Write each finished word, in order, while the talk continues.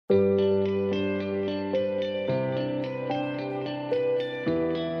Welcome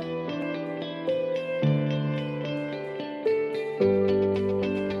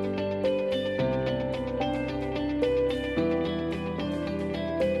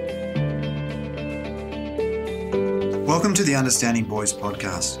to the Understanding Boys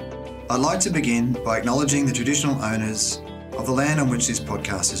podcast. I'd like to begin by acknowledging the traditional owners of the land on which this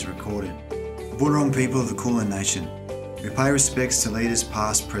podcast is recorded, the Boonwurrung people of the Kulin Nation. We pay respects to leaders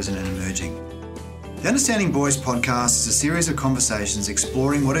past, present and emerging. The Understanding Boys podcast is a series of conversations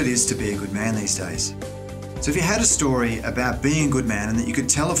exploring what it is to be a good man these days. So if you had a story about being a good man and that you could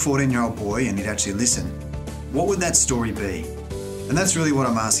tell a 14-year-old boy and he'd actually listen, what would that story be? And that's really what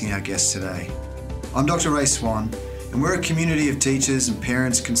I'm asking our guests today. I'm Dr. Ray Swan, and we're a community of teachers and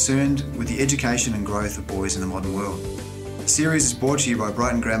parents concerned with the education and growth of boys in the modern world. The series is brought to you by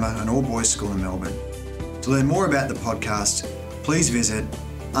Brighton Grammar, an all-boys school in Melbourne. To learn more about the podcast, please visit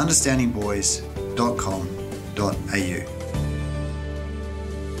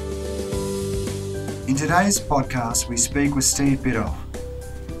understandingboys.com.au. In today's podcast, we speak with Steve Biddulph.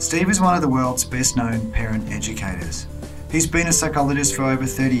 Steve is one of the world's best-known parent educators. He's been a psychologist for over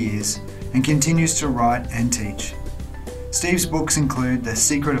 30 years and continues to write and teach. Steve's books include The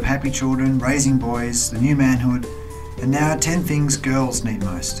Secret of Happy Children, Raising Boys, The New Manhood, and now 10 Things Girls Need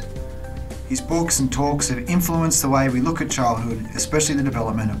Most. His books and talks have influenced the way we look at childhood, especially the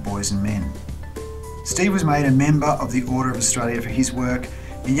development of boys and men. Steve was made a member of the Order of Australia for his work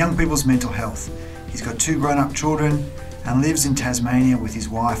in young people's mental health. He's got 2 grown-up children and lives in Tasmania with his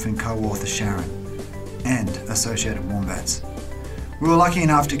wife and co-author Sharon, and associated wombats. We were lucky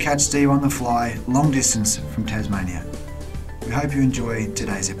enough to catch Steve on the fly, long distance from Tasmania. We hope you enjoy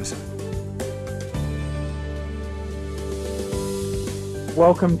today's episode.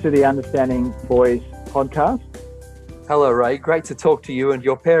 Welcome to the Understanding Boys podcast. Hello, Ray. Great to talk to you and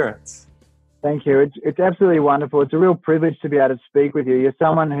your parents. Thank you. It's absolutely wonderful. It's a real privilege to be able to speak with you. You're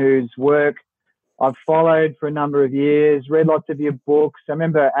someone whose work I've followed for a number of years, read lots of your books. I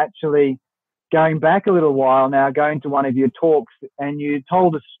remember actually going back a little while now, going to one of your talks, and you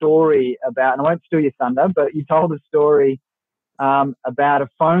told a story about, and I won't steal your thunder, but you told a story about a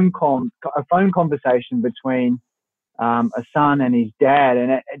phone conversation between a son and his dad,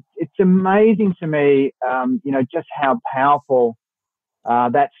 and it's amazing to me, just how powerful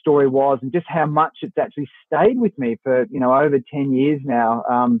that story was, and just how much it's actually stayed with me for over 10 years now.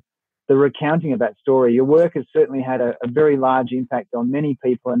 The recounting of that story, your work has certainly had a very large impact on many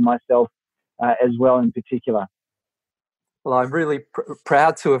people, and myself as well in particular. Well, I'm really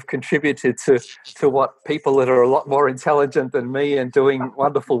proud to have contributed to what people that are a lot more intelligent than me and doing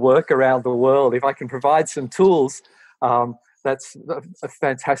wonderful work around the world. If I can provide some tools, that's a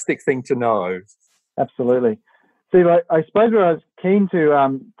fantastic thing to know. Absolutely. Steve, I suppose I was keen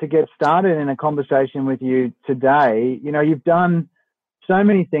to get started in a conversation with you today. You've done so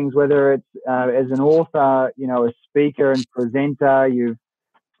many things, whether it's as an author, a speaker and presenter. You've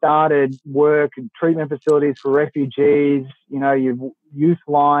started work and treatment facilities for refugees, your youth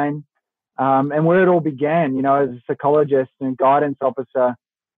line, and where it all began, as a psychologist and guidance officer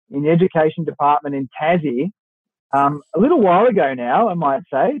in the education department in Tassie, a little while ago now, I might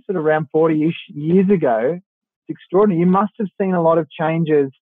say, sort of around 40-ish years ago. It's extraordinary. You must have seen a lot of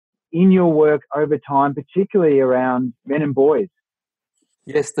changes in your work over time, particularly around men and boys.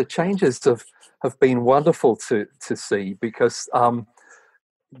 Yes, the changes have been wonderful to see, because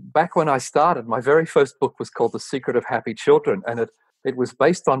back when I started, my very first book was called The Secret of Happy Children, and it was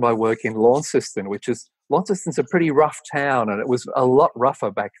based on my work in Launceston, Launceston's a pretty rough town, and it was a lot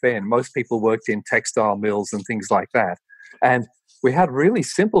rougher back then. Most people worked in textile mills and things like that. And we had a really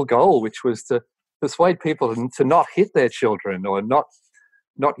simple goal, which was to persuade people to not hit their children or not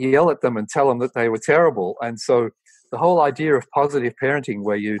yell at them and tell them that they were terrible. And so the whole idea of positive parenting,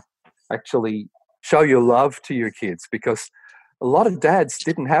 where you actually show your love to your kids, because a lot of dads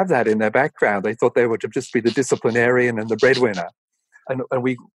didn't have that in their background. They thought they would just be the disciplinarian and the breadwinner. And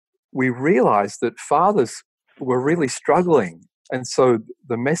we realized that fathers were really struggling. And so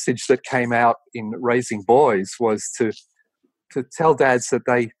the message that came out in Raising Boys was to tell dads that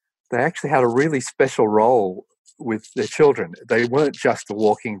they actually had a really special role with their children. They weren't just a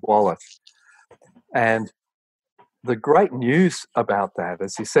walking wallet. And the great news about that,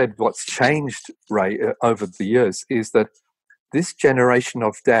 as you said, what's changed, Ray, over the years, is that this generation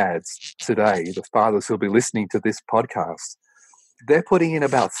of dads today, the fathers who'll be listening to this podcast, they're putting in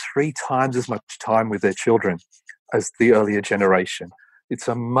about 3 times as much time with their children as the earlier generation. It's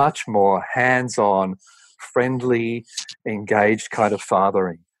a much more hands-on, friendly, engaged kind of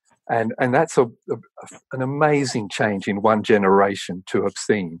fathering. And that's an amazing change in one generation to have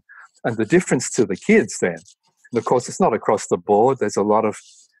seen. And the difference to the kids then, and of course, it's not across the board. There's a lot of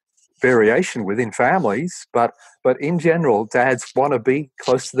variation within families, but in general, dads want to be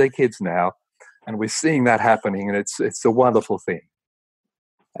close to their kids now, and we're seeing that happening, and it's a wonderful thing.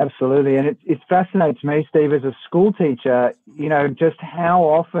 Absolutely. And it fascinates me, Steve, as a school teacher, just how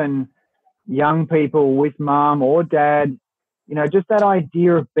often young people with mom or dad, just that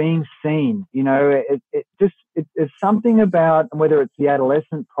idea of being seen, it's something about, whether it's the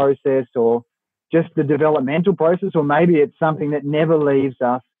adolescent process or just the developmental process, or maybe it's something that never leaves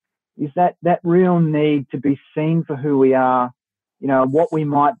us, is that real need to be seen for who we are, what we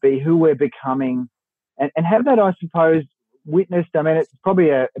might be, who we're becoming, and have that, I suppose, witnessed. I mean, it's probably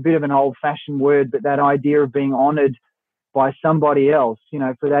a bit of an old-fashioned word, but that idea of being honoured by somebody else,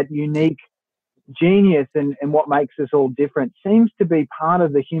 for that unique genius and what makes us all different seems to be part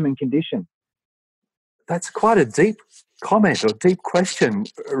of the human condition. That's quite a deep comment or deep question,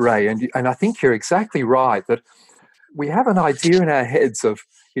 Ray, and I think you're exactly right that we have an idea in our heads of,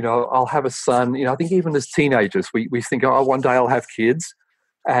 I'll have a son. I think even as teenagers, we think, oh, one day I'll have kids.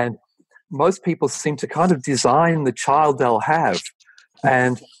 And most people seem to kind of design the child they'll have.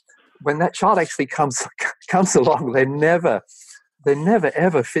 And when that child actually comes along, they never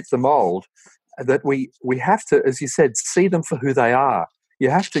ever fit the mold. That we have to, as you said, see them for who they are. You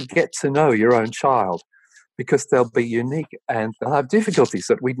have to get to know your own child, because they'll be unique and they'll have difficulties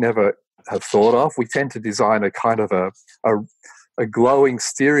that we'd never have thought of. We tend to design a kind of a glowing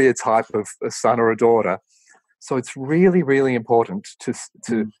stereotype of a son or a daughter. So it's really, really important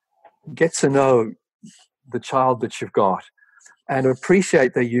to get to know the child that you've got and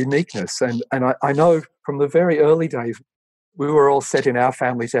appreciate their uniqueness. And I know from the very early days, we were all set in our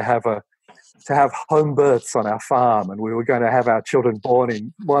family to have home births on our farm, and we were going to have our children born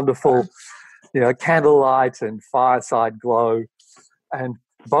in wonderful, candlelight and fireside glow. And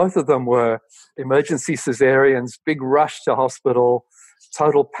both of them were emergency cesareans, big rush to hospital,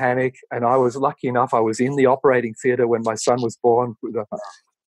 total panic. And I was lucky enough, I was in the operating theatre when my son was born with a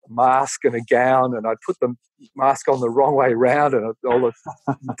mask and a gown, and I put the mask on the wrong way round, and all the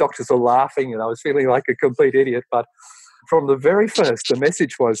doctors were laughing, and I was feeling like a complete idiot. But from the very first, the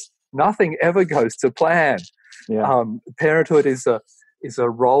message was nothing ever goes to plan. Yeah. Parenthood is a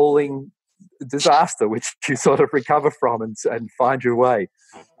rolling disaster which you sort of recover from and find your way.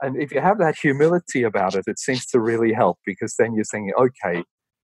 And if you have that humility about it, it seems to really help, because then you're saying, okay,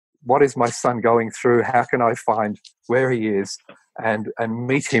 what is my son going through? How can I find where he is and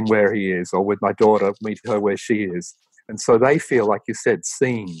meet him where he is, or with my daughter, meet her where she is. And so they feel, like you said,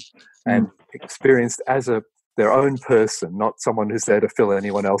 seen and experienced as their own person, not someone who's there to fill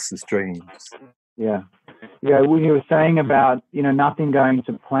anyone else's dreams. Yeah. Yeah, when you were saying about, nothing going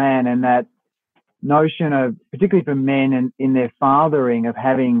to plan, and that notion of, particularly for men and in their fathering, of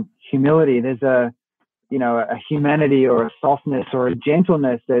having humility, there's a humanity or a softness or a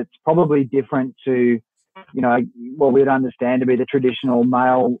gentleness that's probably different to, what we'd understand to be the traditional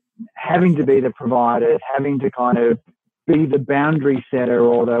male having to be the provider, having to kind of be the boundary setter,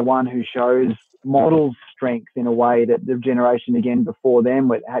 or the one who models strength in a way that the generation again before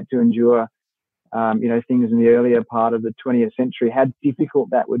them had to endure, things in the earlier part of the 20th century, how difficult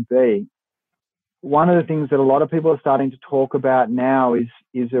that would be. One of the things that a lot of people are starting to talk about now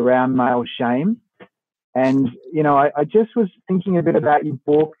is around male shame. And, I just was thinking a bit about your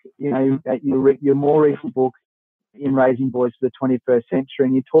book, your more recent book, In Raising Boys for the 21st Century.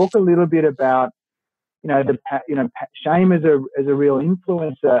 And you talk a little bit about, shame as a real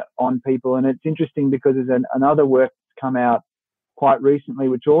influencer on people. And it's interesting because there's another work that's come out quite recently,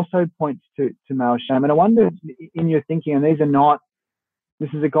 which also points to male shame. And I wonder, in your thinking, and this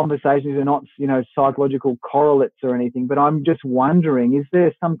is a conversation, these are not, psychological correlates or anything, but I'm just wondering, is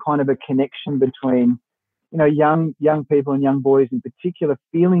there some kind of a connection between, young people and young boys in particular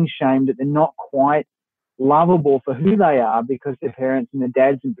feeling shame that they're not quite lovable for who they are because their parents and their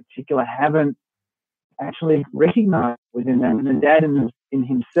dads in particular haven't actually recognized within them, and the dad in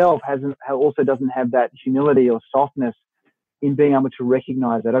himself also doesn't have that humility or softness in being able to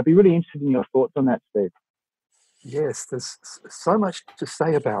recognize that. I'd be really interested in your thoughts on that, Steve. Yes, there's so much to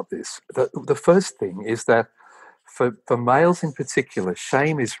say about this. The first thing is that for males in particular,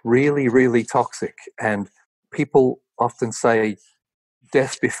 shame is really, really toxic. And people often say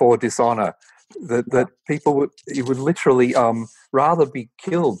death before dishonor, that people would literally rather be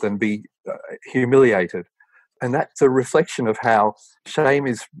killed than be humiliated. And that's a reflection of how shame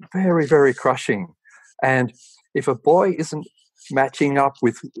is very, very crushing. And if a boy isn't matching up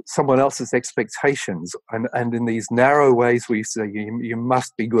with someone else's expectations. And in these narrow ways we say, you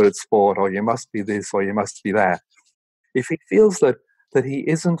must be good at sport, or you must be this, or you must be that. If he feels that he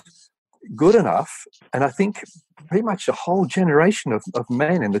isn't good enough, and I think pretty much a whole generation of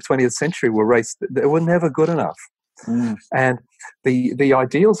men in the 20th century were raised, they were never good enough. And the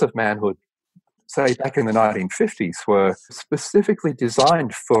ideals of manhood, say back in the 1950s, were specifically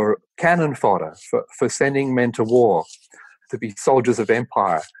designed for cannon fodder, for sending men to war, to be soldiers of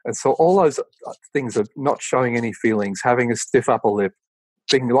empire. And so all those things of not showing any feelings, having a stiff upper lip,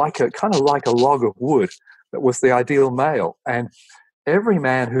 being kind of like a log of wood, that was the ideal male. And every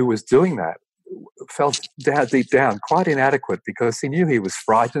man who was doing that felt deep down quite inadequate, because he knew he was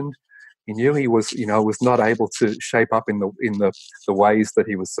frightened. He knew he was not able to shape up in the ways that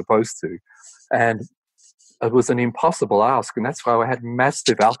he was supposed to. And it was an impossible ask. And that's why we had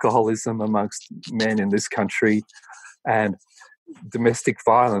massive alcoholism amongst men in this country, and domestic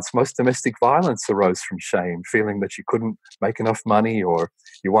violence. Most domestic violence arose from shame, feeling that you couldn't make enough money, or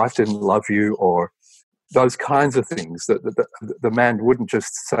your wife didn't love you, or those kinds of things. That the man wouldn't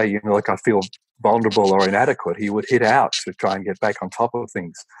just say, like, I feel vulnerable or inadequate. He would hit out to try and get back on top of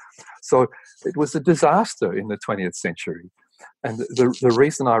things. So it was a disaster in the 20th century. And the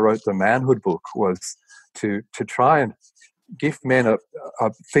reason I wrote the manhood book was to try and give men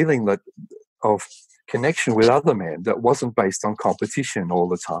a feeling of connection with other men that wasn't based on competition all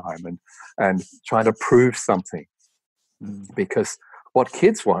the time and trying to prove something. Because what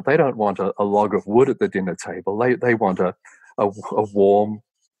kids want, they don't want a log of wood at the dinner table. They want a warm,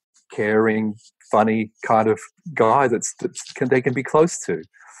 caring, funny kind of guy they can be close to.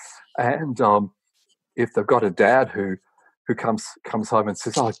 And if they've got a dad who comes home and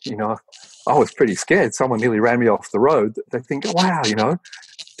says, I was pretty scared, someone nearly ran me off the road, they think, oh, wow,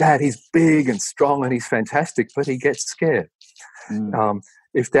 Dad, he's big and strong and he's fantastic, but he gets scared.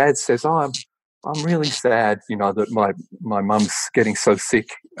 If Dad says, oh, I'm really sad, that my mum's getting so sick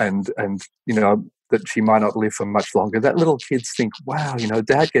and that she might not live for much longer, that little kids think, wow,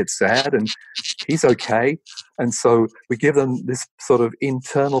 Dad gets sad and he's okay. And so we give them this sort of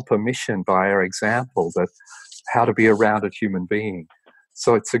internal permission by our example that how to be around a human being.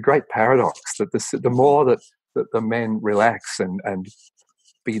 So it's a great paradox that the more that the men relax and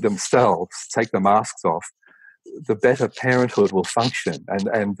be themselves, take the masks off, the better parenthood will function,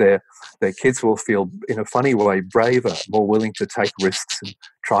 and their kids will feel, in a funny way, braver, more willing to take risks and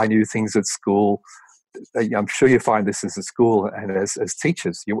try new things at school. I'm sure you find this as a school and as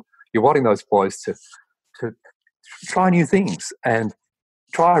teachers. You're wanting those boys to try new things and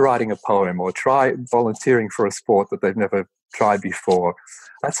try writing a poem or try volunteering for a sport that they've never tried before.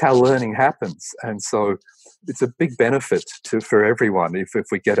 That's how learning happens. And so it's a big benefit for everyone if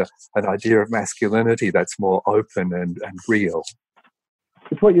we get an idea of masculinity that's more open and real.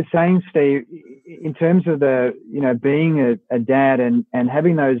 It's what you're saying, Steve, in terms of the, being a dad and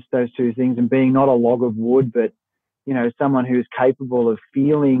having those two things, and being not a log of wood, but, someone who's capable of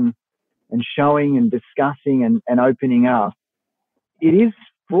feeling and showing and discussing and opening up. It is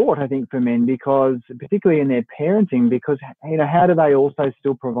fraught, I think, for men, because particularly in their parenting, because, how do they also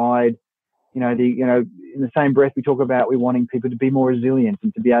still provide, in the same breath we talk about we wanting people to be more resilient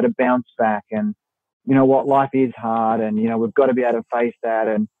and to be able to bounce back, and, what life is hard, and, we've got to be able to face that.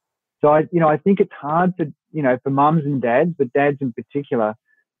 And so I think it's hard for, for mums and dads, but dads in particular,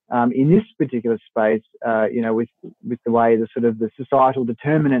 in this particular space, with the way the sort of the societal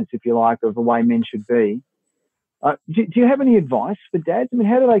determinants, if you like, of the way men should be. Do you have any advice for dads? I mean,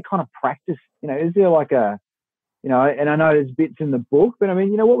 how do they kind of practice? Is there like a, and I know there's bits in the book, but I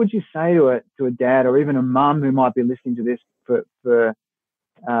mean, what would you say to a dad or even a mum who might be listening to this for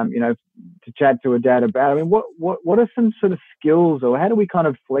to chat to a dad about? I mean, what are some sort of skills, or how do we kind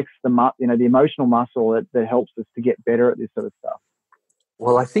of flex the emotional muscle that helps us to get better at this sort of stuff?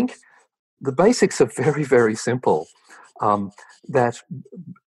 Well, I think the basics are very, very simple. That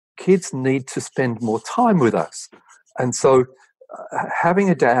kids need to spend more time with us. And so having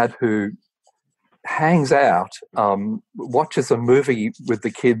a dad who hangs out, watches a movie with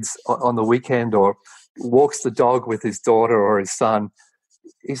the kids on the weekend, or walks the dog with his daughter or his son,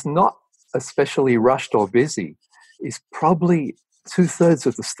 is not especially rushed or busy, is probably 2/3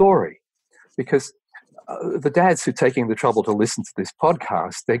 of the story. Because the dads who are taking the trouble to listen to this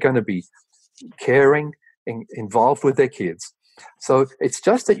podcast, they're going to be caring, involved with their kids. So it's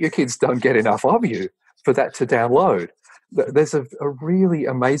just that your kids don't get enough of you for that to download. There's a really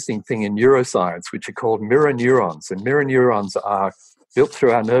amazing thing in neuroscience, which are called mirror neurons. And mirror neurons are built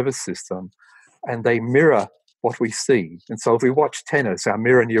through our nervous system, and they mirror what we see. And so if we watch tennis, our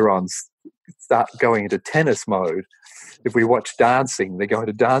mirror neurons start going into tennis mode. If we watch dancing, they go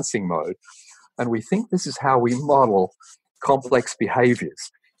into dancing mode. And we think this is how we model complex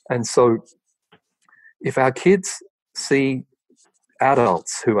behaviors. And so if our kids see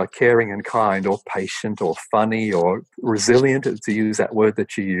adults who are caring and kind or patient or funny or resilient, to use that word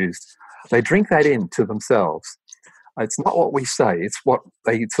that you used, they drink that into themselves. It's not what we say, it's what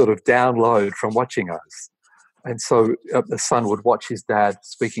they sort of download from watching us. And so the son would watch his dad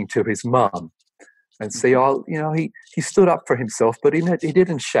speaking to his mum and see, oh, you know, he stood up for himself, but he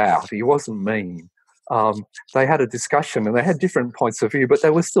didn't shout, he wasn't mean. They had a discussion and they had different points of view, but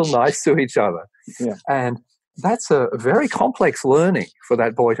they were still nice to each other. Yeah. And that's a very complex learning for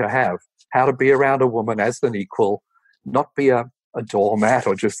that boy to have, how to be around a woman as an equal, not be a doormat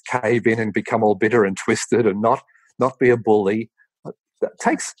or just cave in and become all bitter and twisted, and not be a bully. That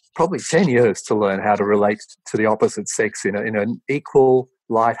takes probably 10 years to learn how to relate to the opposite sex in an equal,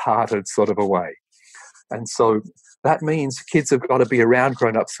 light-hearted sort of a way. And so that means kids have got to be around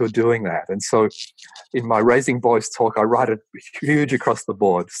grown-ups who are doing that. And so in my Raising Boys talk, I write it huge across the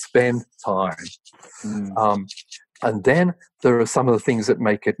board: spend time. And then there are some of the things that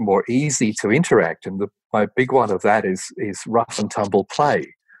make it more easy to interact. And my big one of that is rough and tumble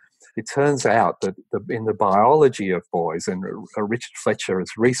play. It turns out that in the biology of boys, and Richard Fletcher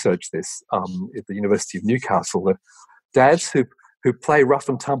has researched this at the University of Newcastle, that dads who play rough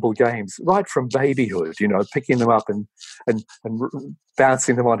and tumble games right from babyhood, you know, picking them up and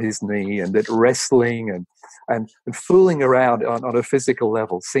bouncing them on his knee, and that wrestling and fooling around on a physical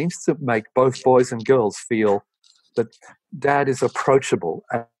level seems to make both boys and girls feel that dad is approachable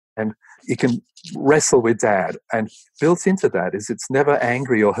and you can wrestle with dad. And built into that is it's never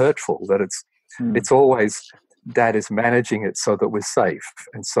angry or hurtful, that it's always dad is managing it so that we're safe,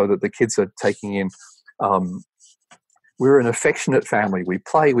 and so that the kids are taking in we're an affectionate family. We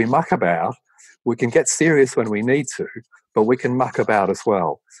play, we muck about. We can get serious when we need to, but we can muck about as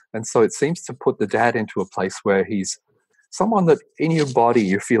well. And so it seems to put the dad into a place where he's someone that in your body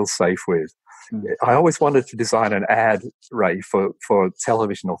you feel safe with. I always wanted to design an ad, Ray, for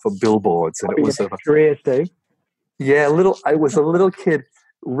television or for billboards. And it was career, Steve. Yeah, it was a little kid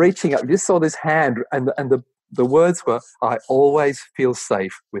reaching up. You just saw this hand, and the words were, "I always feel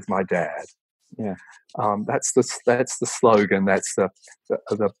safe with my dad." Yeah. That's the slogan. That's the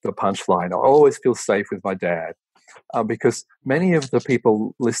punchline. I always feel safe with my dad, because many of the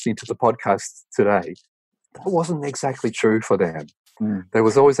people listening to the podcast today, that wasn't exactly true for them. There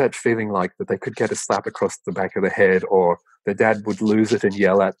was always that feeling like that they could get a slap across the back of the head, or their dad would lose it and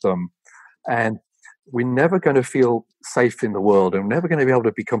yell at them. And we're never going to feel safe in the world, and we're never going to be able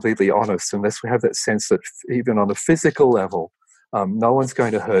to be completely honest unless we have that sense that even on a physical level, no one's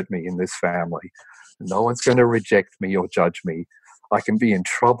going to hurt me in this family. No one's going to reject me or judge me. I can be in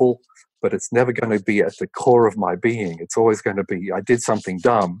trouble, but it's never going to be at the core of my being. It's always going to be, I did something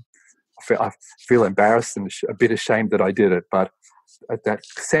dumb. I feel embarrassed and a bit ashamed that I did it, but at that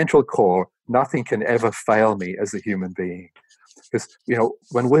central core, nothing can ever fail me as a human being. Because, you know,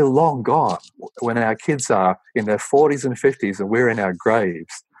 when we're long gone, when our kids are in their 40s and 50s and we're in our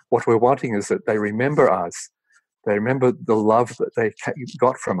graves, what we're wanting is that they remember us. They remember the love that they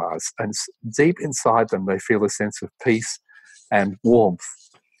got from us. And deep inside them, they feel a sense of peace and warmth,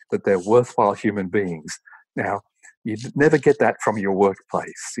 that they're worthwhile human beings. Now, you never get that from your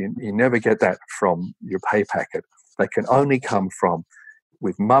workplace. You never get that from your pay packet. They can only come from,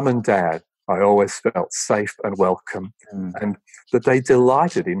 with mum and dad, I always felt safe and welcome, and that they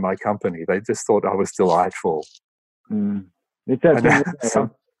delighted in my company. They just thought I was delightful.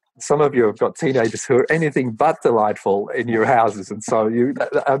 Some of you have got teenagers who are anything but delightful in your houses, and so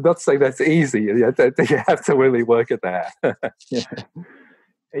I'm not saying that's easy. You have to really work at that.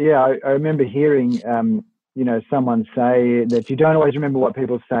 Yeah, I remember hearing, someone say that you don't always remember what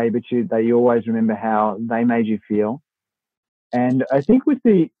people say, but you always remember how they made you feel. And I think with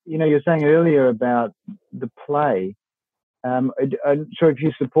you're saying earlier about the play, I'm not sure if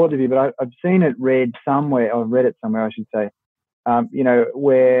you supported me, but I've seen it read somewhere, or read it somewhere, I should say,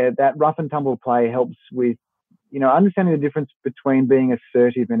 where that rough and tumble play helps with, understanding the difference between being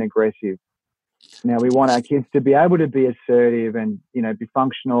assertive and aggressive. Now, we want our kids to be able to be assertive and, be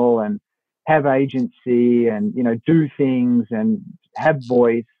functional and have agency and, do things and have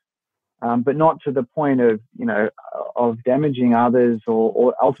voice, but not to the point of, of damaging others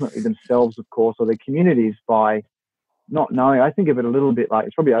or ultimately themselves, of course, or their communities by not knowing. I think of it a little bit like,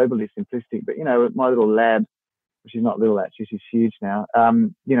 it's probably overly simplistic, but, my little lab, which is not little actually, she's huge now,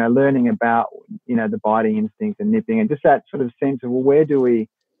 learning about, the biting instinct and nipping and just that sort of sense of, well, where do we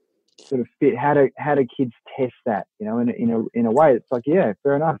sort of fit. How do kids test that? You know, in a way, it's like, yeah,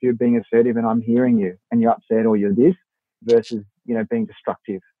 fair enough. You're being assertive, and I'm hearing you, and you're upset or you're this, versus being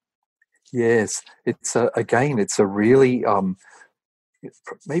destructive. Yes, it's again, it's a really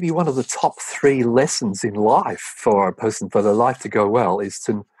maybe one of the top 3 lessons in life for a person, for their life to go well, is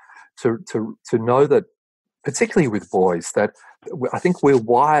to know that, particularly with boys, that I think we're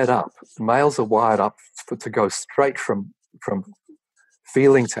wired up. Males are wired up to go straight from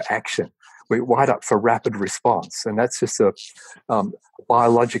feeling to action. We're wired up for rapid response, and that's just a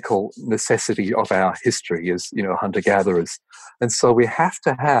biological necessity of our history as hunter-gatherers. And so we have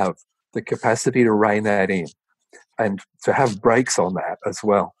to have the capacity to rein that in and to have brakes on that as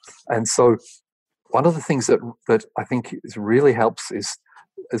well. And so one of the things that I think really helps is,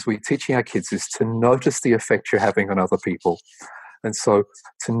 as we're teaching our kids, is to notice the effect you're having on other people. And so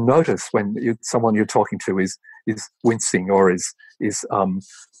to notice when someone you're talking to is wincing or is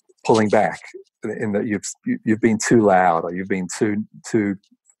pulling back, in that you've been too loud, or you've been too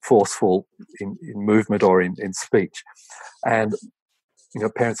forceful in movement or in speech. And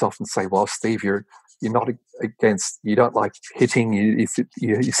parents often say, well, Steve, you're not against, you don't like hitting, you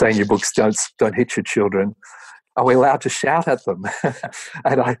say in your books, don't hit your children. Are we allowed to shout at them?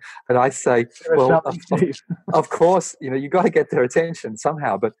 and I say, well, of course, you've got to get their attention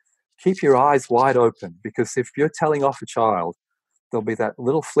somehow, but keep your eyes wide open, because if you're telling off a child, there'll be that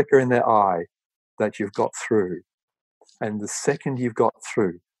little flicker in their eye that you've got through. And the second you've got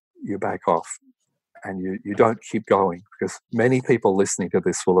through, you back off and you don't keep going, because many people listening to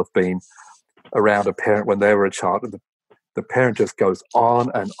this will have been around a parent when they were a child, and the parent just goes on,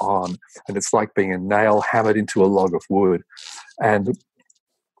 and it's like being a nail hammered into a log of wood. And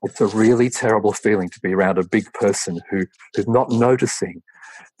it's a really terrible feeling to be around a big person who's not noticing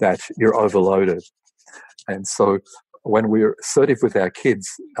that you're overloaded. And so when we're assertive with our kids,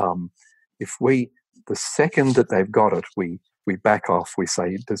 the second that they've got it, we back off. We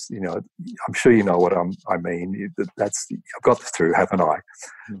say, I'm sure you know what I mean. I've got this through, haven't I?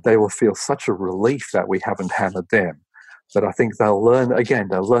 They will feel such a relief that we haven't hammered them. But I think they'll learn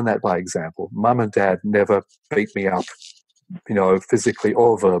that by example. Mum and Dad never beat me up, physically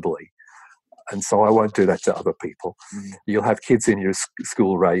or verbally. And so I won't do that to other people. You'll have kids in your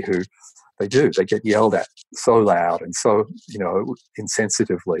school, Ray, who they get yelled at so loud and so,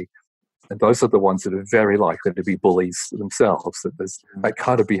 insensitively. And those are the ones that are very likely to be bullies themselves. That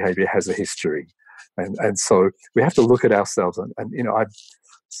kind of behavior has a history. And so we have to look at ourselves. And I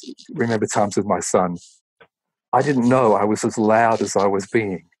remember times with my son, I didn't know I was as loud as I was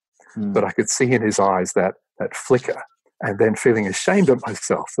being, but I could see in his eyes that flicker, and then feeling ashamed of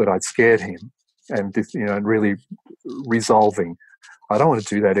myself that I'd scared him, and really resolving, I don't want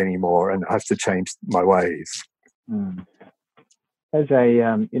to do that anymore, and I have to change my ways. As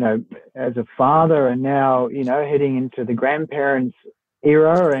as a father, and now heading into the grandparents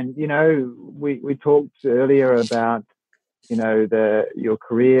era, and we talked earlier about your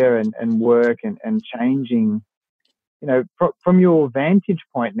career and work and changing. From your vantage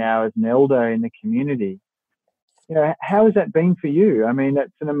point now as an elder in the community, how has that been for you? I mean,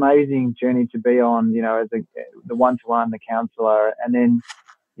 that's an amazing journey to be on, as the one-to-one, the counsellor, and then,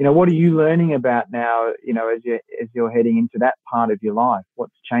 what are you learning about now, as you're heading into that part of your life?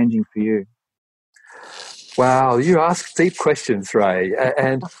 What's changing for you? Wow, you ask deep questions, Ray.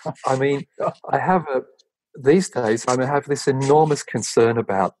 And I mean, these days, I have this enormous concern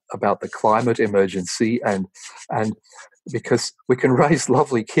about the climate emergency, and because we can raise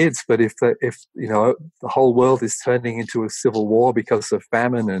lovely kids, but if the whole world is turning into a civil war because of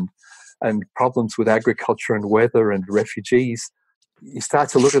famine and problems with agriculture and weather and refugees, you start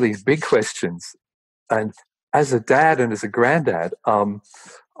to look at these big questions. And as a dad and as a granddad,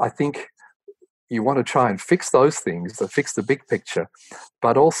 I think you want to try and fix those things, to fix the big picture.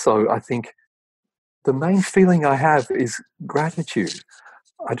 But also, I think the main feeling I have is gratitude.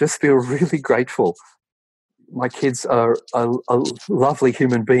 I just feel really grateful. My kids are lovely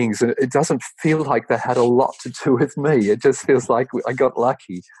human beings, and it doesn't feel like they had a lot to do with me. It just feels like I got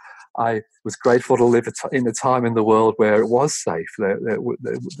lucky. I was grateful to live in a time in the world where it was safe.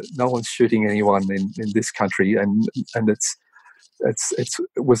 No one's shooting anyone in this country, and it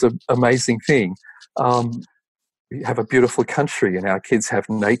was an amazing thing. We have a beautiful country, and our kids have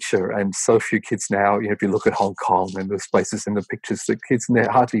nature, and so few kids now, if you look at Hong Kong and those places in the pictures, the kids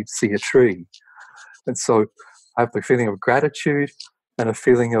hardly see a tree. And so I have a feeling of gratitude and a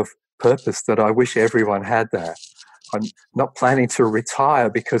feeling of purpose that I wish everyone had that. I'm not planning to retire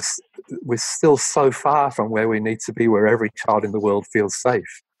because we're still so far from where we need to be, where every child in the world feels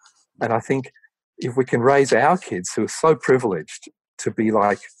safe. And I think if we can raise our kids, who are so privileged to be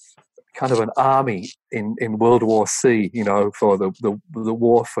like kind of an army in World War C, you know, for the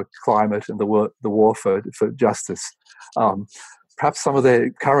war for climate and the war for justice. Perhaps some of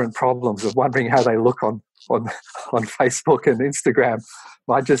their current problems of wondering how they look on Facebook and Instagram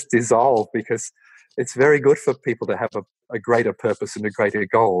might just dissolve, because it's very good for people to have a greater purpose and a greater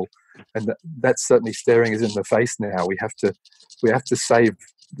goal, and that's certainly staring us in the face now. We have to save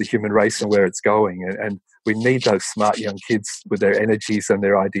the human race and where it's going, and we need those smart young kids with their energies and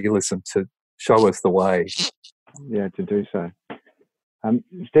their idealism to show us the way. Yeah, to do so.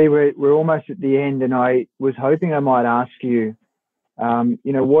 Steve, we're almost at the end, and I was hoping I might ask you,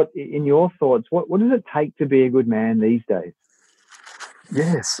 what, in your thoughts, what does it take to be a good man these days?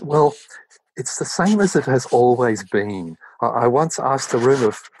 Yes, well, it's the same as it has always been. I once asked a room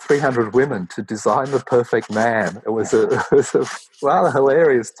of 300 women to design the perfect man. It was a rather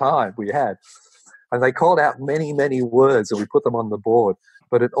hilarious time we had. And they called out many, many words, and we put them on the board.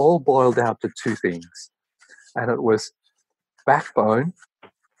 But it all boiled down to two things. And it was backbone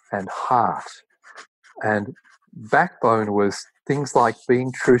and heart. And backbone was things like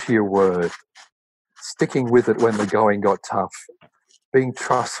being true to your word, sticking with it when the going got tough, being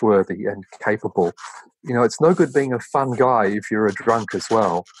trustworthy and capable. You know, it's no good being a fun guy if you're a drunk as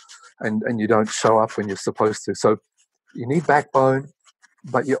well, and you don't show up when you're supposed to. So you need backbone,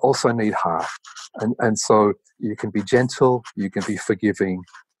 but you also need heart. And so you can be gentle, you can be forgiving,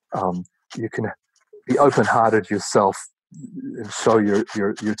 you can be open-hearted yourself and show your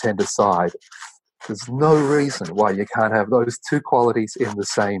tender side. There's no reason why you can't have those two qualities in the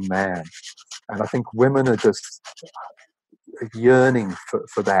same man. And I think women are just yearning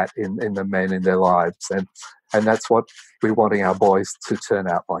for that in the men in their lives, and that's what we're wanting our boys to turn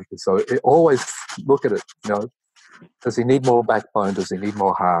out like. So always look at it, does he need more backbone? Does he need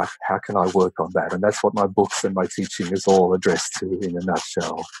more heart? How can I work on that? And that's what my books and my teaching is all addressed to in a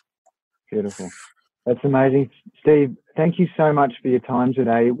nutshell. Beautiful. That's amazing. Steve, thank you so much for your time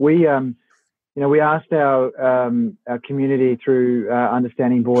today. We asked our community through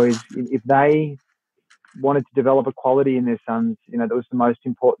Understanding Boys if they wanted to develop a quality in their sons, that was the most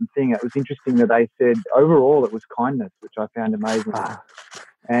important thing. It was interesting that they said overall it was kindness, which I found amazing.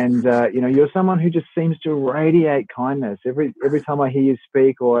 And, you're someone who just seems to radiate kindness. Every time I hear you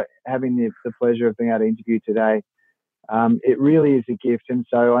speak or having the pleasure of being able to interview today, it really is a gift. And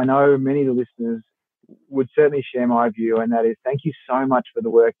so I know many of the listeners would certainly share my view, and that is thank you so much for the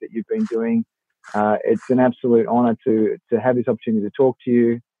work that you've been doing. It's an absolute honour to have this opportunity to talk to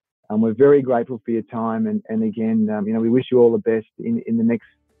you. We're very grateful for your time, and again, we wish you all the best in the next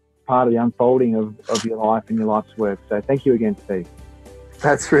part of the unfolding of your life and your life's work. So thank you again, Steve.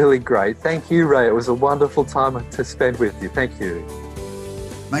 That's really great. Thank you, Ray. It was a wonderful time to spend with you. Thank you.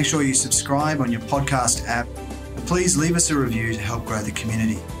 Make sure you subscribe on your podcast app, and please leave us a review to help grow the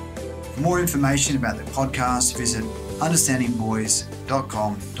community. For more information about the podcast, visit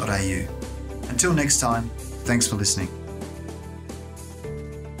understandingboys.com.au. Until next time, thanks for listening.